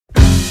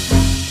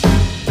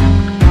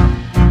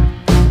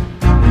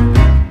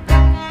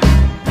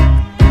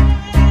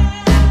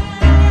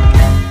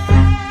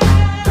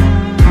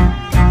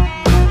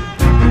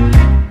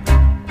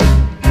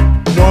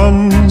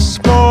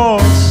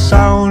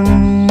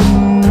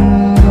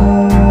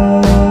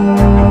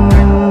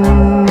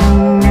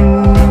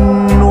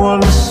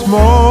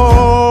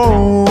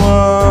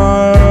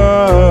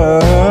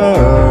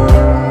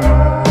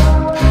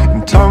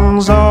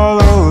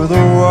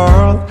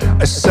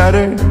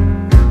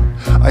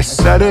I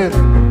said it.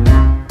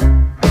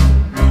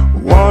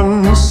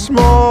 One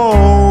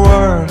small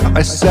word,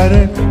 I said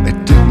it, I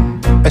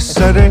didn't. I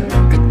said it,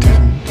 I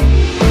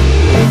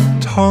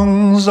didn't.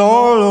 Tongues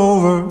all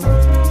over.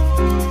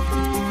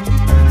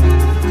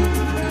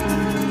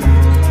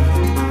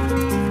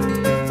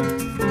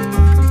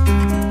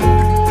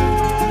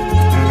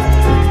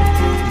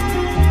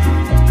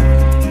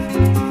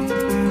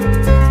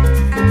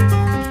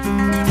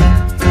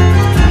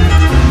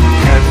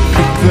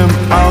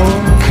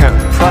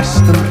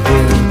 Press them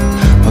in.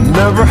 I'll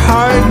never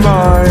hide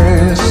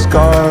my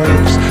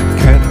scars.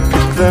 Can't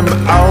pick them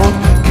out,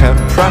 can't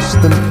press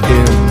them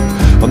in.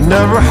 I'll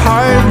never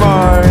hide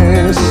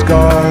my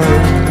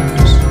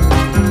scars.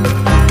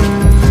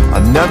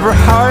 I'll never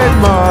hide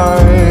my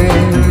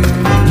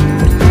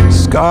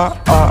scars.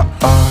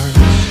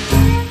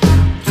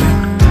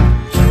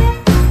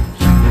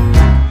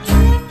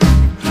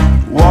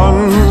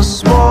 One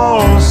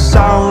small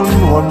sound,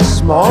 one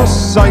small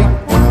sight,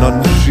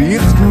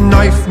 unsheathed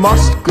knife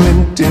must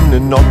glint in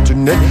an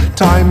alternate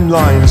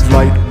timeline's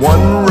light.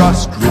 One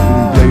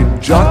rust-ridden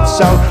blade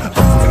juts out of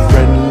a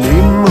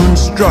friendly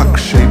moonstruck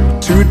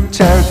shape to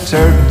tear,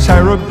 tear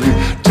terribly,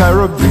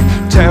 terribly,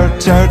 tear,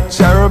 tear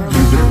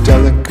terribly the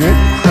delicate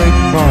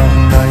crepe of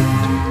night.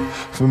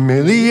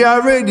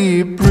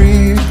 Familiarity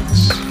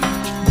breeds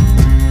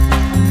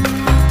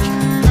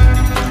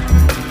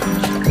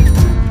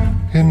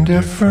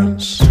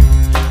indifference.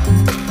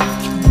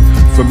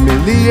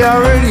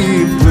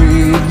 Familiarity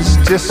breeds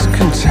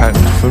discontent.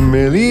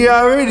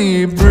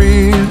 Familiarity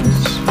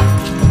breeds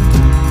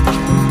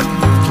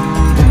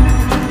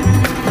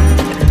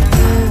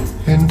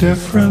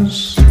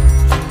indifference.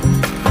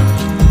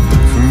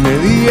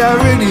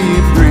 Familiarity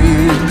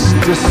breeds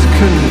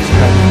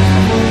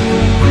discontent.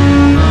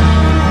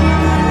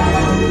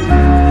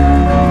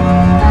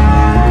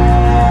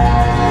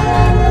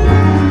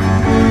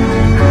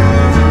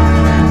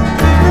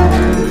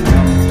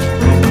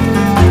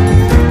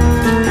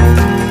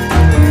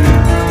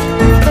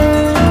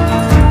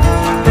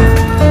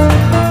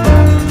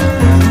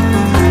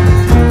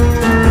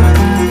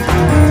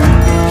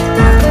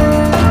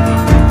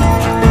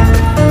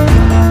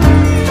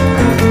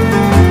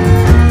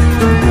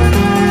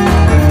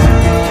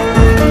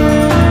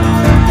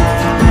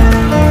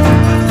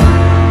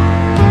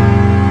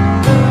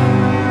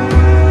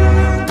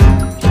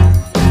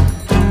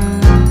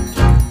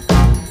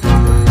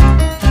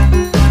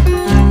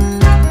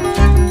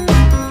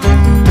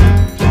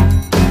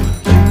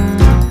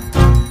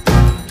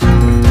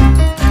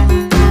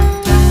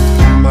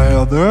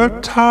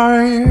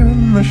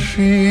 Time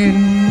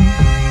machine,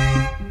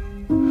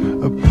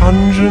 a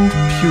pungent,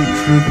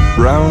 putrid,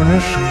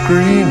 brownish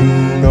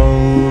green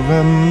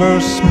November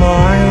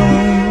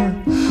smile,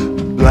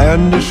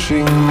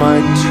 blandishing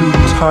my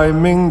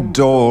two-timing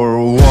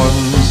door.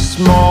 One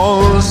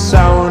small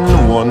sound,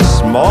 one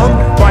small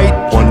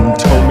bite, one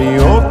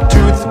toenail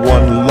tooth,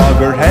 one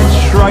loggerhead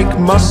shrike,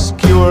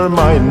 muscular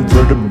mind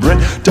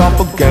vertebrate,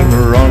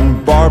 doppelganger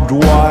on barbed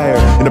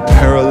wire in a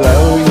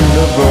parallel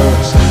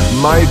universe.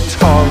 My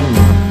tongue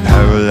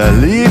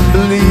parallelly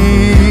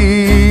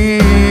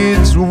bleeds.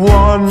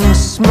 One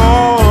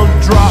small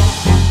drop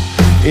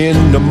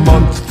in a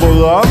month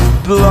full of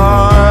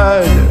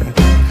blood,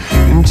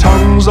 in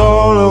tongues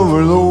all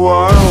over the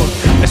world.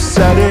 I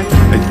said it,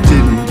 I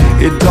didn't,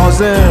 it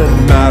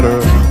doesn't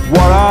matter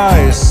what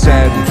I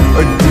said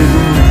or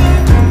didn't.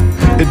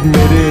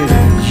 Admit it,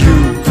 you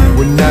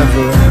were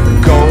never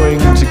going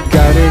to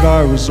get it.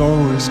 I was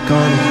always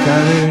gonna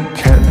get it.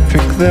 Can't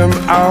pick them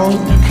out,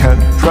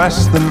 can't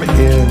press them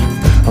in.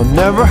 I'll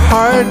never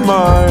hide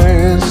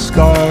my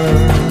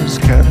scars.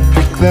 Can't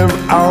pick them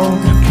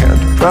out,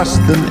 can't press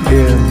them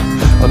in.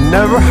 I'll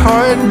never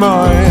hide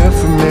my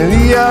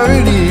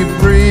familiarity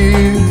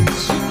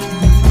breeds.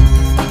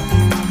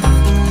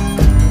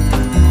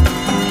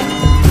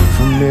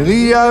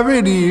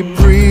 Familiarity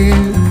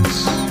breeds.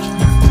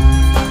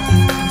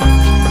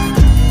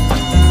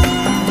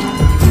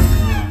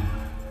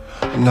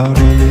 Not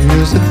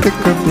only is it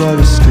thicker blood,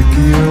 it's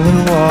stickier than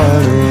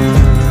water.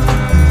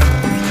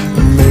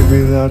 And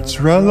maybe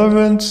that's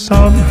relevant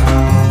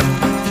somehow.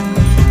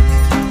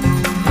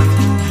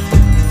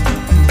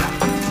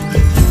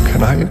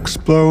 Can I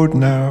explode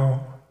now?